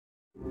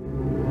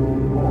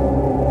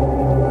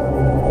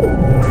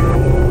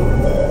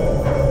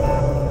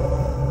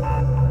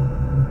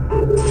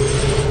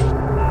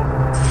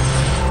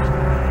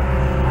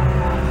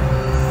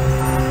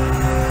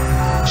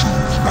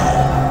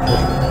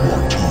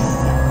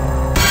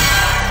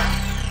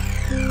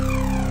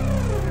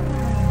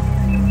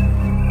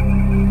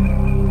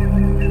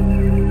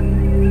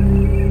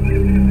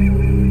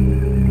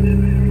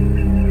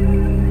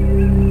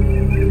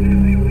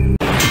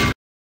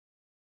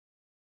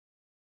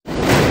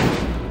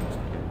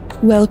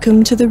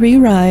Welcome to the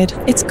re-ride.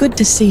 It's good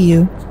to see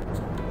you.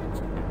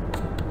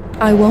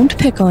 I won't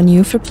pick on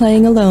you for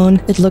playing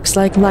alone. It looks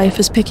like life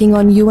is picking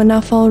on you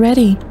enough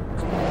already.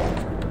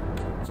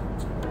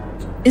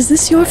 Is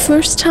this your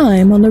first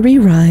time on the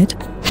re-ride?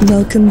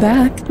 Welcome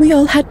back. We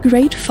all had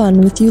great fun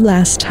with you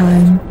last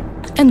time.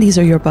 And these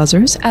are your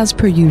buzzers, as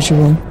per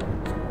usual.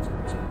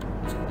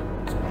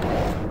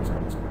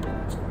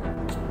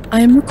 I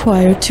am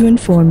required to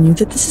inform you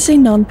that this is a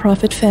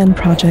non-profit fan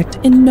project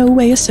in no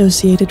way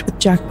associated with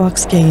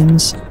Jackbox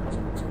Games.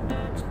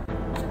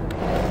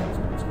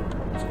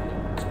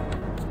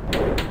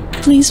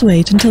 Please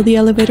wait until the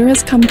elevator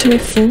has come to a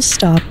full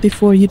stop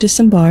before you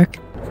disembark.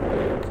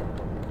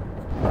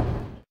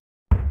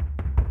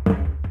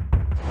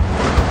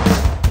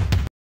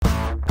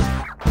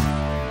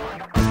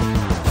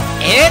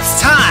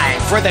 It's time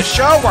for the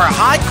show where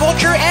high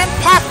culture and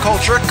pop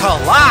culture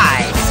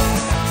collide.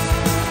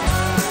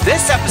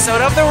 This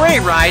episode of The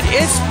Re-Ride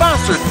is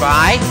sponsored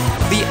by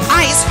the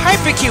Ice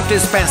Hypercube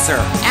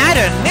Dispenser. Add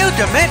a new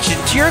dimension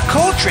to your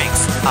cold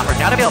drinks. Offer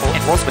not available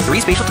in worlds with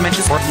 3 spatial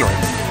dimensions or fewer.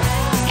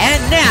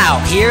 And now,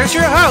 here's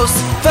your host,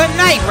 the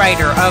Knight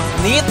Rider of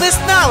Needless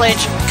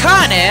Knowledge,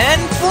 Conan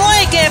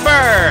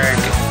Blankenberg.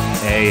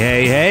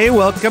 Hey,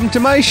 welcome to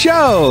my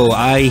show.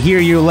 I hear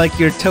you like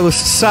your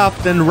toast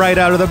soft and right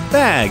out of the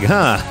bag,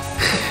 huh?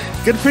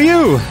 Good for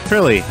you.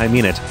 Really, I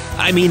mean it.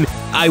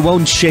 I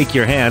won't shake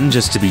your hand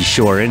just to be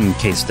sure in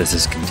case this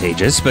is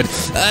contagious, but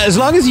as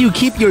long as you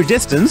keep your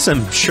distance,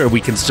 I'm sure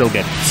we can still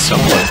get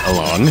somewhat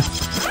along.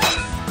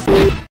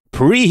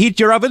 Preheat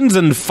your ovens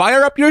and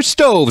fire up your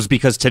stoves,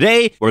 because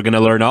today we're going to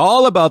learn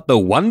all about the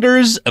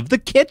wonders of the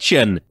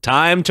kitchen.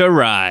 Time to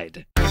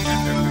ride. All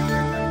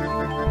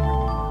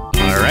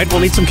right,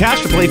 we'll need some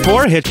cash to play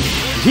for.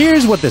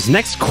 Here's what this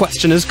next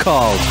question is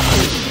called.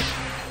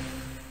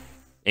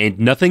 Ain't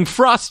nothing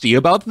frosty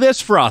about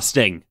this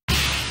frosting.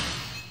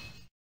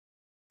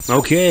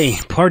 Okay,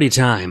 party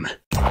time.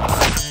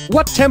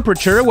 What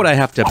temperature would I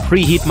have to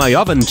preheat my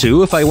oven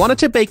to if I wanted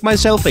to bake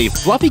myself a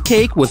fluffy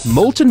cake with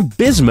molten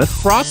bismuth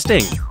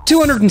frosting?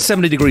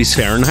 270 degrees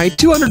Fahrenheit,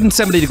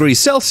 270 degrees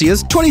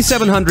Celsius,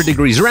 2700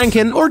 degrees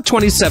Rankine, or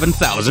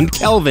 27,000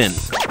 Kelvin?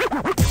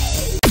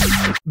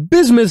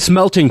 Bismuth's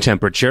melting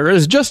temperature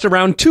is just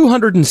around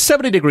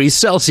 270 degrees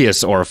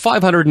Celsius, or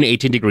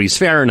 518 degrees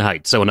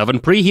Fahrenheit, so an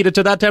oven preheated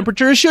to that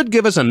temperature should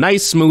give us a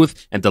nice, smooth,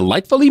 and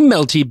delightfully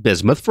melty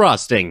bismuth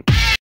frosting.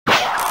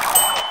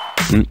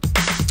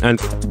 And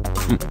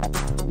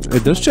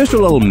it does taste a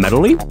little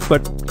metally,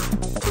 but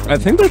I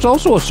think there's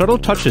also a subtle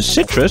touch of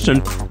citrus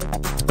and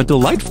a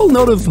delightful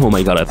note of, oh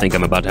my god, I think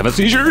I'm about to have a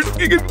seizure.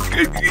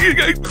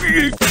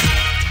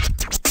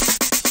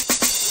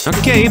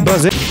 Okay,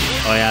 buzz it.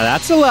 Oh yeah,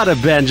 that's a lot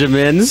of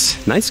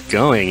Benjamins. Nice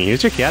going.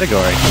 Here's your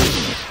category.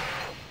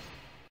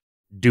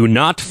 Do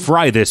not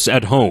fry this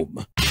at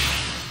home.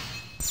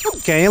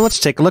 Okay, let's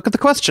take a look at the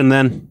question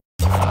then.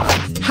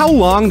 How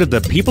long did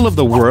the people of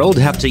the world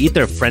have to eat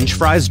their French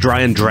fries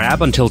dry and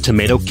drab until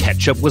tomato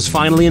ketchup was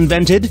finally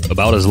invented?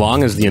 About as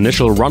long as the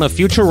initial run of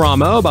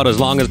Futurama, about as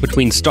long as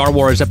between Star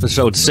Wars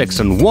Episode 6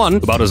 and 1,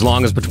 about as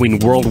long as between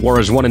World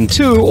Wars 1 and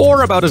 2,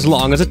 or about as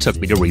long as it took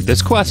me to read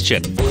this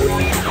question.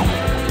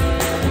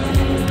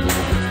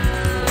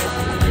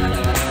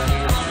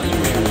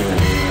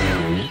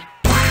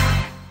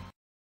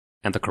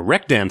 And the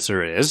correct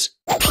answer is...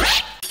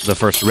 The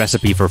first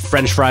recipe for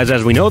French fries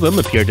as we know them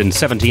appeared in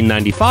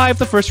 1795,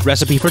 the first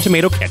recipe for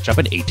tomato ketchup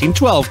in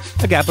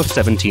 1812, a gap of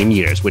 17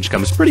 years, which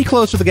comes pretty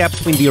close to the gap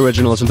between the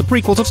originals and the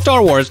prequels of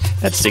Star Wars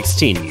at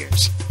 16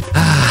 years.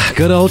 Ah,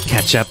 good old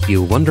ketchup,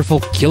 you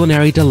wonderful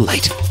culinary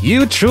delight.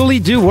 You truly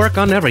do work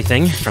on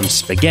everything, from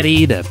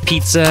spaghetti to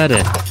pizza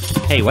to...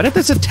 Hey, why did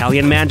this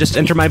Italian man just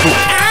enter my booth?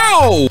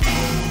 Ow!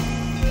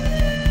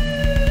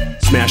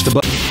 Smash the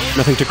button.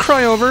 Nothing to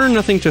cry over,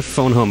 nothing to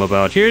phone home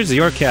about. Here's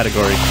your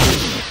category.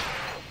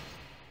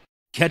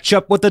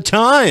 Ketchup with the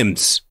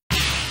times!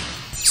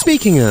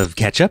 Speaking of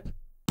ketchup,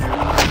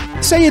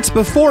 say it's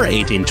before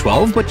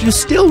 1812, but you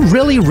still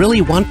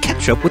really want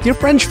ketchup with your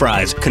French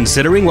fries.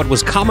 Considering what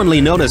was commonly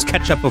known as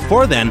ketchup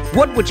before then,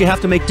 what would you have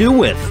to make do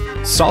with?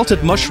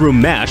 Salted mushroom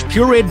mash,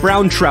 pureed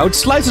brown trout,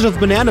 slices of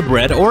banana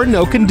bread, or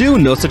no can do,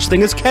 no such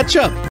thing as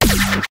ketchup?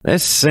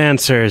 This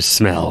answer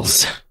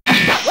smells.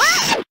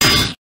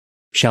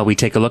 Shall we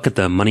take a look at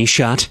the money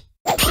shot?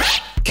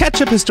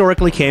 Ketchup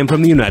historically came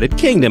from the United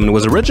Kingdom and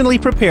was originally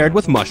prepared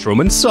with mushroom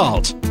and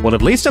salt. Well,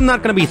 at least I'm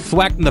not going to be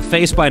thwacked in the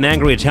face by an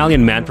angry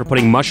Italian man for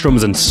putting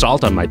mushrooms and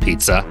salt on my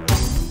pizza.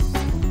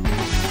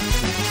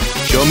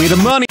 Show me the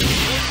money!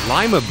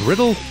 Lima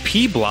brittle,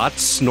 pea blot,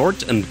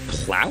 snort, and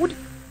plowed?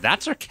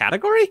 That's our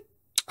category?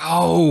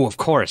 Oh, of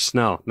course.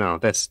 No,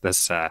 this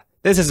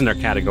isn't our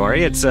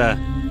category. It's, yeah.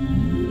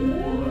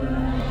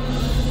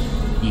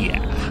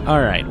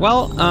 Alright,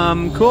 well,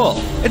 cool.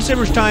 It's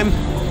gibberish time.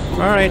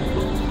 Alright.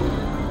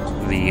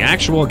 The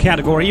actual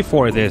category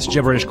for this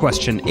gibberish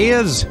question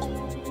is...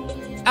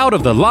 out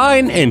of the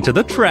line, into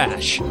the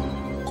trash.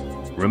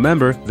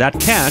 Remember, that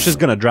cash is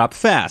gonna drop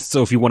fast,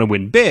 so if you want to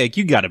win big,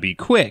 you gotta be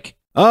quick.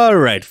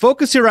 Alright,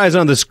 focus your eyes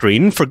on the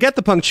screen, forget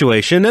the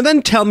punctuation, and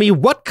then tell me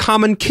what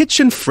common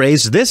kitchen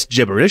phrase this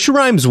gibberish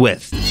rhymes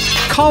with.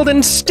 Called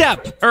in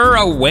step,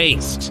 a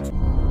waste.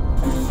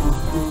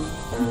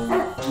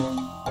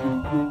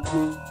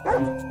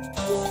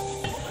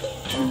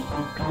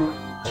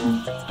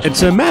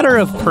 It's a matter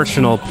of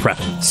personal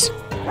preference.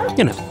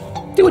 You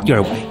know, do it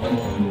your way.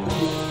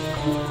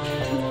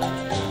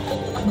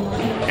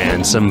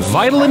 And some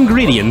vital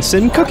ingredients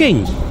in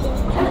cooking.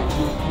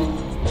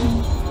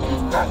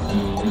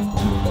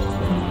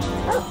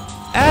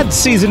 Add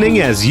seasoning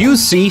as you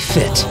see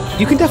fit.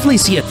 You can definitely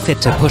see it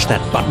fit to push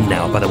that button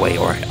now, by the way,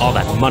 or all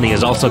that money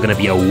is also gonna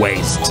be a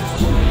waste.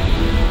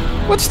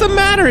 What's the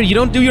matter? You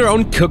don't do your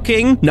own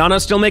cooking? Nana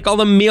still make all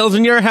the meals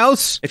in your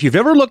house? If you've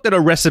ever looked at a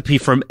recipe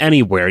from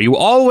anywhere, you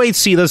always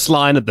see this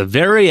line at the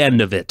very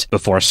end of it.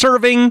 Before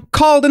serving,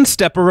 called in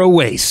step or a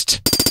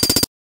waste.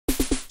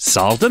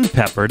 Salt and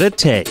pepper to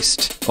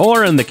taste.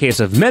 Or in the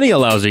case of many a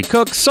lousy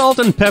cook, salt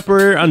and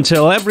pepper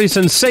until every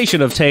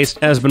sensation of taste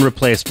has been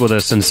replaced with a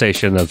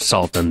sensation of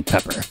salt and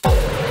pepper.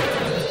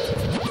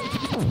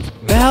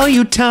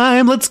 Value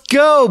time, let's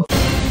go!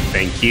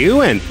 Thank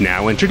you, and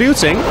now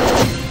introducing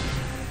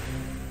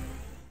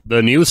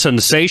the new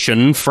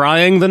sensation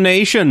frying the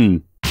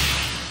nation.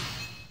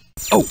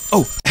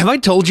 Oh, have I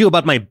told you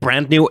about my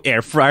brand new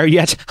air fryer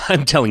yet?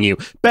 I'm telling you,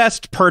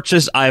 best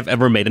purchase I've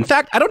ever made. In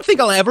fact, I don't think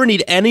I'll ever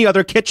need any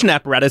other kitchen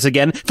apparatus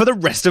again for the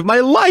rest of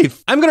my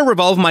life. I'm gonna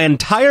revolve my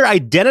entire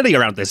identity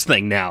around this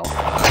thing now.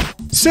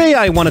 Say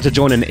I wanted to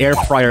join an air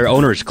fryer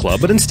owners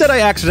club, but instead I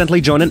accidentally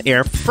joined an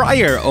air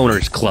fryer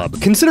owners club.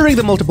 Considering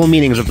the multiple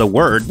meanings of the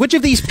word, which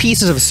of these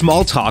pieces of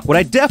small talk would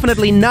I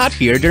definitely not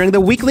hear during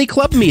the weekly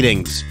club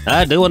meetings?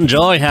 I do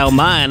enjoy how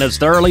mine is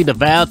thoroughly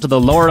devout to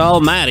the Lord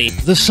Almighty.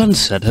 The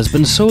sunset has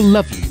been so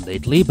lovely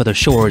lately by the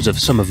shores of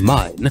some of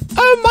mine.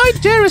 Oh,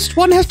 my dearest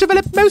one has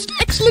developed most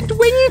excellent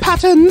wing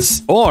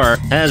patterns. Or,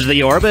 has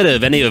the orbit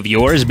of any of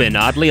yours been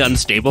oddly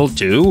unstable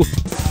too?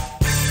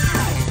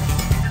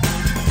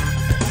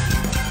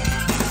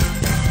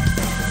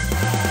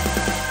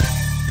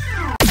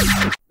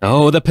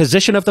 Oh, the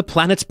position of the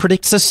planets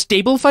predicts a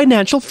stable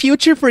financial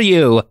future for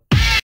you.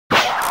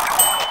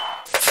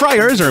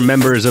 Friars are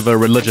members of a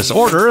religious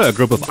order, a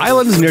group of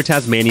islands near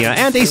Tasmania,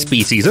 and a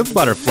species of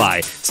butterfly.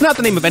 It's not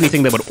the name of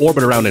anything that would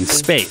orbit around in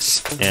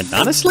space. And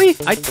honestly,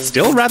 I'd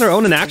still rather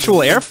own an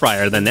actual air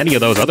fryer than any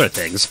of those other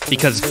things.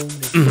 Because,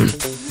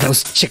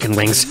 those chicken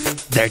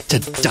wings, they're to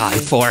die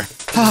for.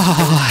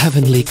 Ah,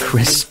 heavenly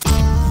crisp.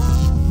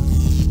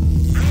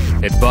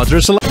 Hit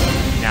buzzer select.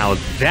 Now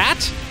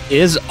that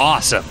is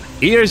awesome.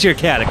 Here's your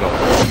category.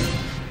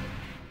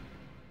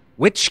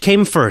 Which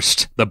came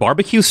first, the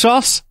barbecue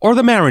sauce or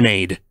the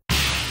marinade?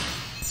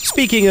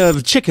 Speaking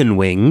of chicken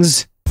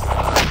wings,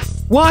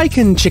 why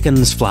can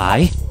chickens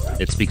fly?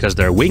 It's because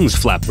their wings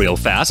flap real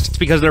fast, it's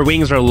because their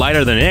wings are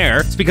lighter than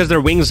air, it's because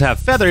their wings have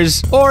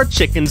feathers, or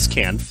chickens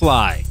can't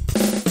fly.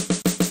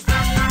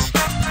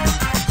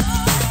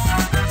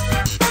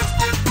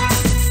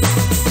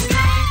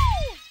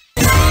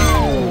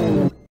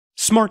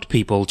 Smart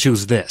people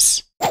choose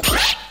this.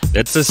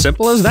 It's as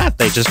simple as that.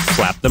 They just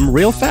flap them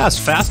real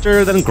fast,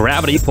 faster than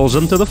gravity pulls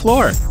them to the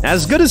floor.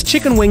 As good as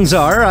chicken wings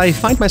are, I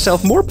find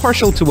myself more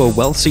partial to a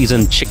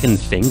well-seasoned chicken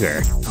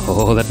finger.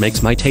 Oh, that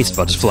makes my taste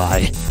buds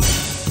fly.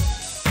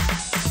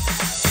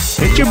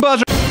 Hit your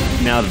buzzer.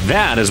 Now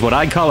that is what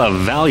I call a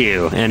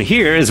value, and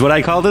here is what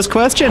I call this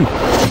question.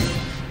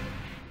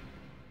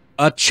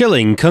 A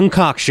chilling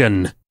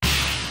concoction.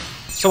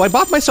 So I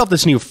bought myself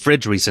this new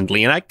fridge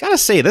recently, and I gotta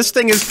say, this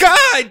thing is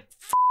God!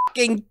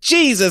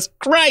 Jesus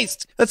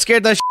Christ! That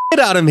scared the shit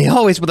out of me,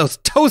 always with those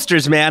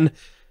toasters, man.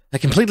 I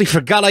completely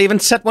forgot I even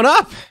set one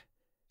up.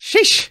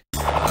 Sheesh.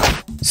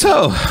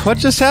 So, what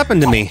just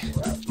happened to me?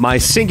 My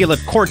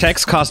cingulate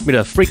cortex caused me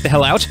to freak the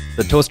hell out.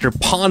 The toaster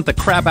pawned the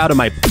crap out of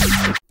my...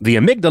 The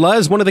amygdala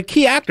is one of the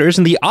key actors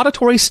in the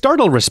auditory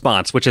startle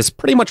response, which is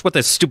pretty much what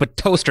this stupid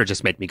toaster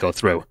just made me go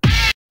through.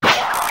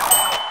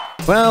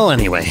 Well,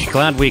 anyway,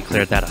 glad we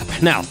cleared that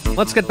up. Now,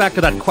 let's get back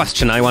to that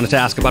question I wanted to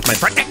ask about my...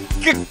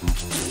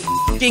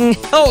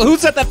 Oh, who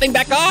set that thing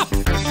back off?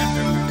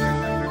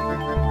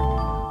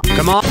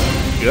 Come on.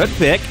 Good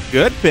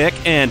pick,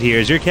 and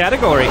here's your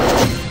category.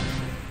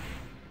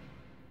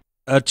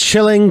 A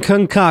chilling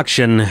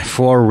concoction,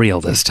 for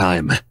real this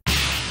time.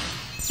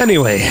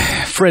 Anyway,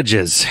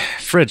 fridges.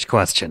 Fridge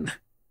question.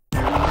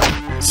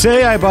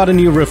 Say I bought a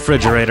new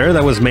refrigerator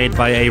that was made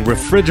by a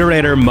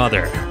refrigerator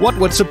mother. What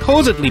would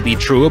supposedly be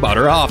true about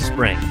her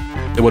offspring?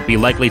 It would be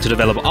likely to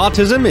develop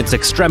autism, its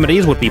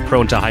extremities would be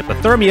prone to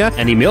hypothermia,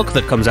 any milk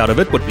that comes out of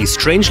it would be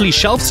strangely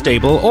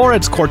shelf-stable, or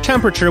its core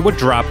temperature would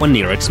drop when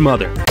near its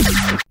mother.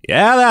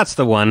 Yeah, that's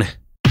the one.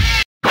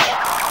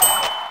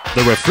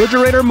 The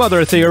refrigerator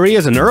mother theory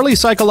is an early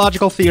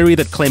psychological theory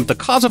that claimed the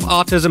cause of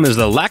autism is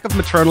the lack of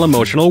maternal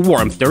emotional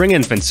warmth during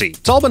infancy.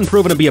 It's all been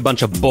proven to be a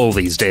bunch of bull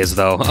these days,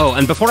 though. Oh,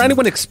 and before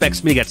anyone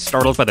expects me to get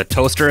startled by the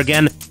toaster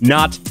again,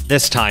 not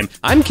this time.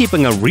 I'm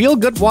keeping a real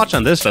good watch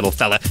on this little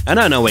fella, and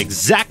I know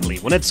exactly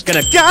when it's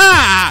gonna...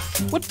 Ah!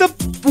 What the...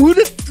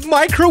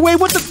 microwave?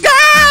 What the?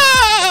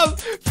 Ah!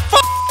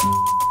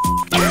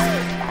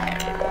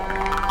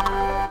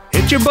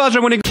 Hit your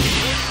buzzer when it.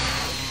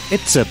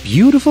 It's a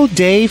beautiful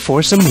day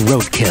for some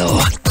roadkill.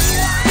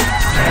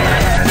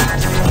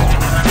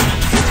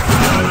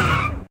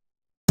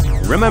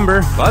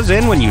 Remember, buzz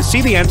in when you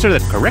see the answer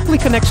that correctly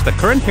connects the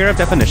current pair of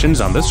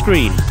definitions on the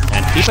screen.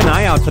 And keep an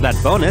eye out for that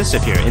bonus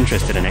if you're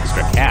interested in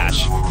extra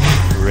cash.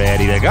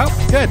 Ready to go?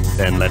 Good,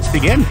 then let's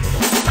begin.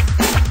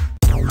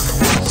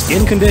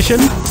 Skin condition,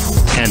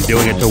 and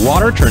doing it to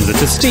water turns it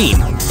to steam.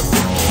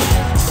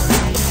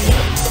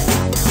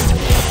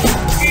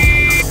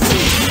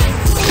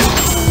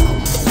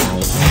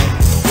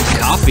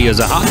 Coffee is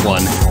a hot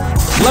one,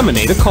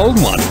 lemonade a cold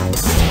one.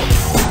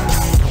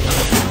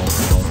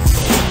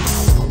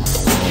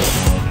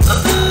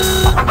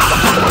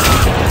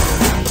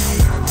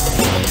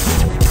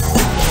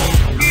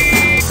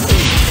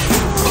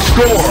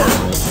 Score!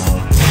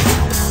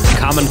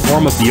 Common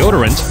form of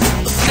deodorant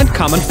and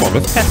common form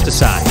of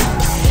pesticide.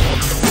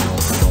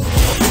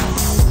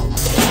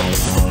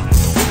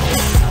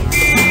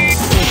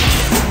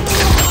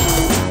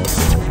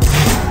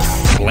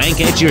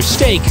 Blank edge your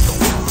steak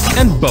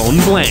and bone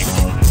blank.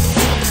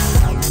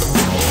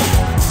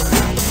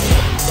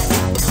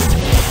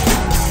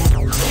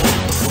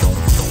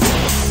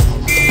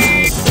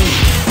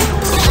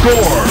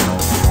 Score!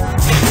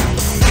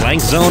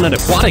 Blank zone at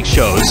aquatic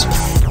shows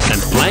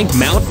and blank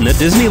mountain at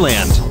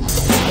Disneyland.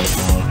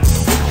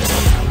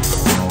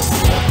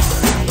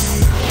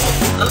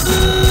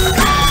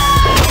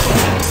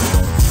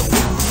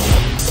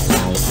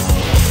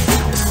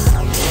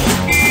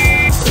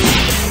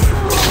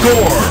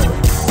 Score!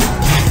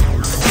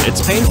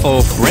 It's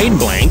painful, brain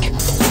blank,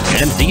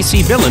 and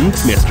DC villain,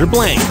 Mr.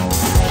 Blank.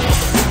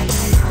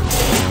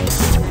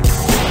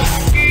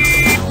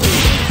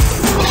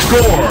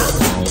 Score!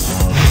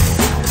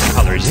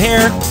 Colors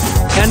hair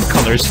and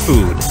colors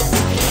food.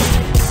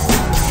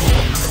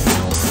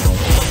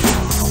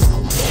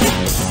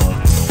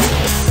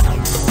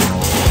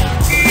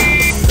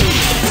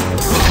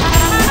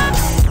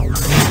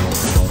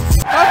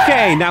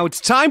 Okay, now it's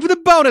time for the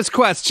bonus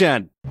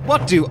question.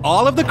 What do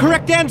all of the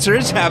correct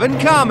answers have in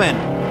common?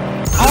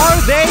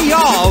 Are they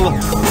all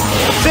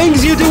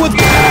things you do with...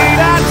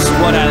 That's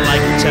what I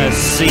like to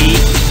see.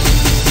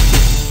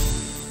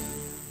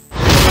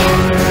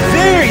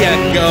 There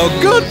you go.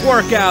 Good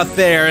work out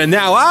there. And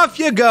now off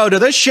you go to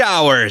the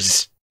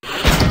showers.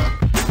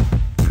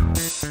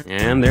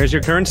 And there's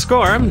your current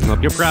score.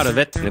 Hope you're proud of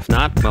it. If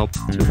not, well,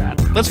 too bad.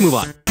 Let's move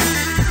on.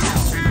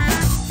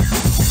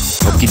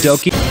 Okie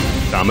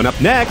dokie. Coming up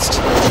next,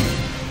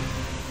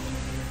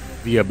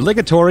 the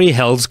obligatory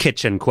Hell's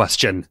Kitchen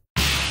question.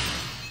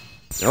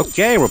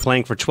 Okay, we're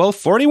playing for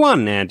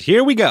 1241, and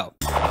here we go.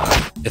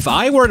 If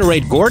I were to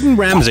rate Gordon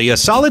Ramsay a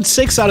solid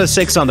 6 out of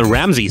 6 on the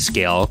Ramsay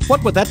scale,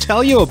 what would that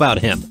tell you about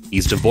him?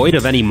 He's devoid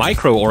of any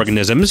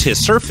microorganisms,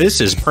 his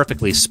surface is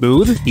perfectly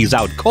smooth, he's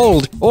out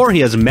cold, or he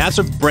has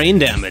massive brain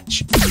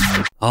damage.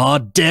 Oh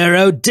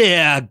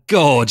dear,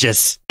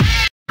 gorgeous.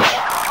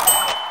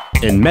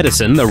 In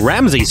medicine, the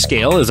Ramsay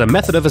scale is a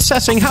method of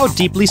assessing how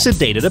deeply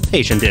sedated a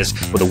patient is,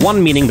 with a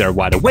 1 meaning they're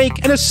wide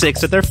awake and a 6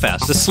 that they're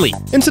fast asleep.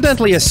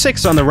 Incidentally, a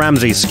 6 on the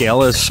Ramsay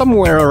scale is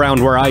somewhere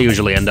around where I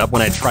usually end up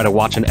when I try to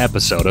watch an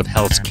episode of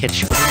Hell's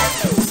Kitchen.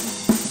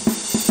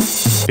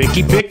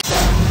 Picky pick.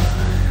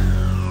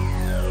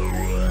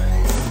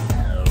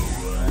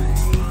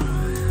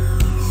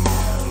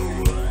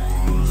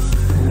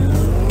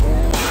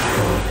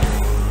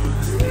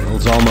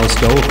 It's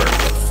almost over,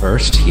 but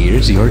first,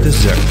 here's your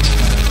dessert.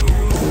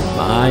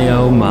 My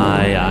oh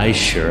my, I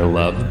sure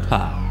love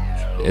pop.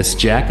 This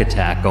Jack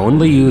Attack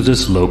only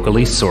uses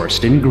locally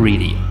sourced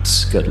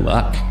ingredients. Good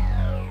luck.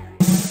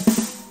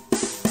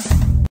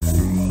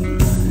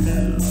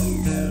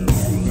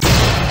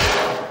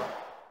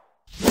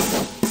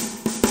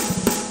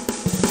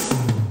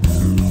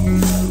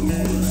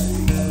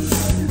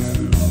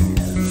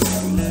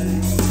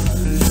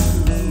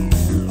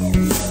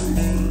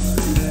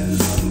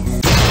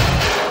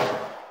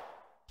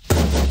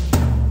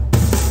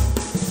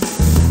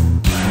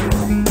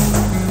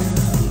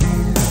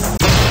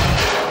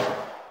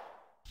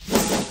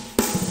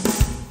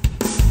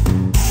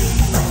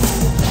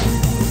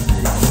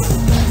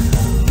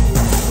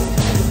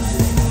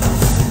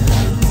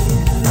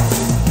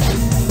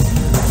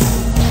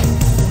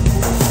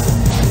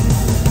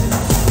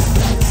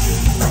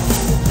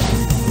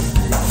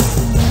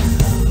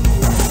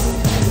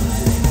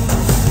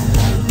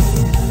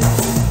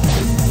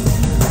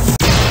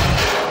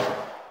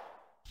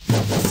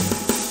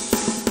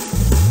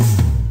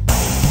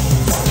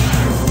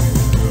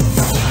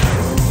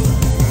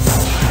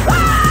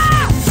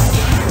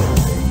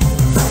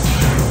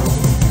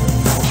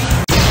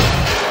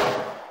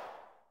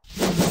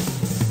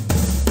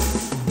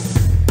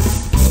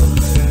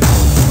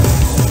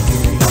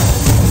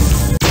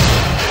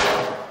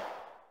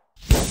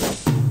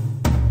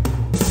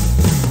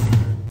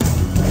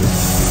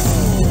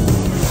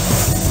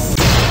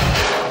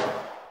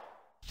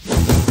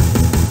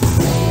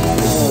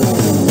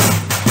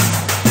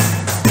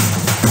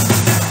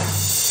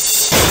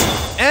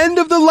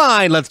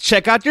 fine. Let's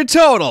check out your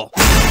total.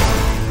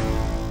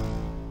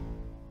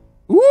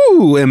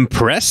 Ooh,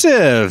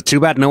 impressive. Too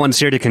bad no one's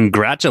here to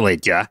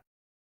congratulate ya.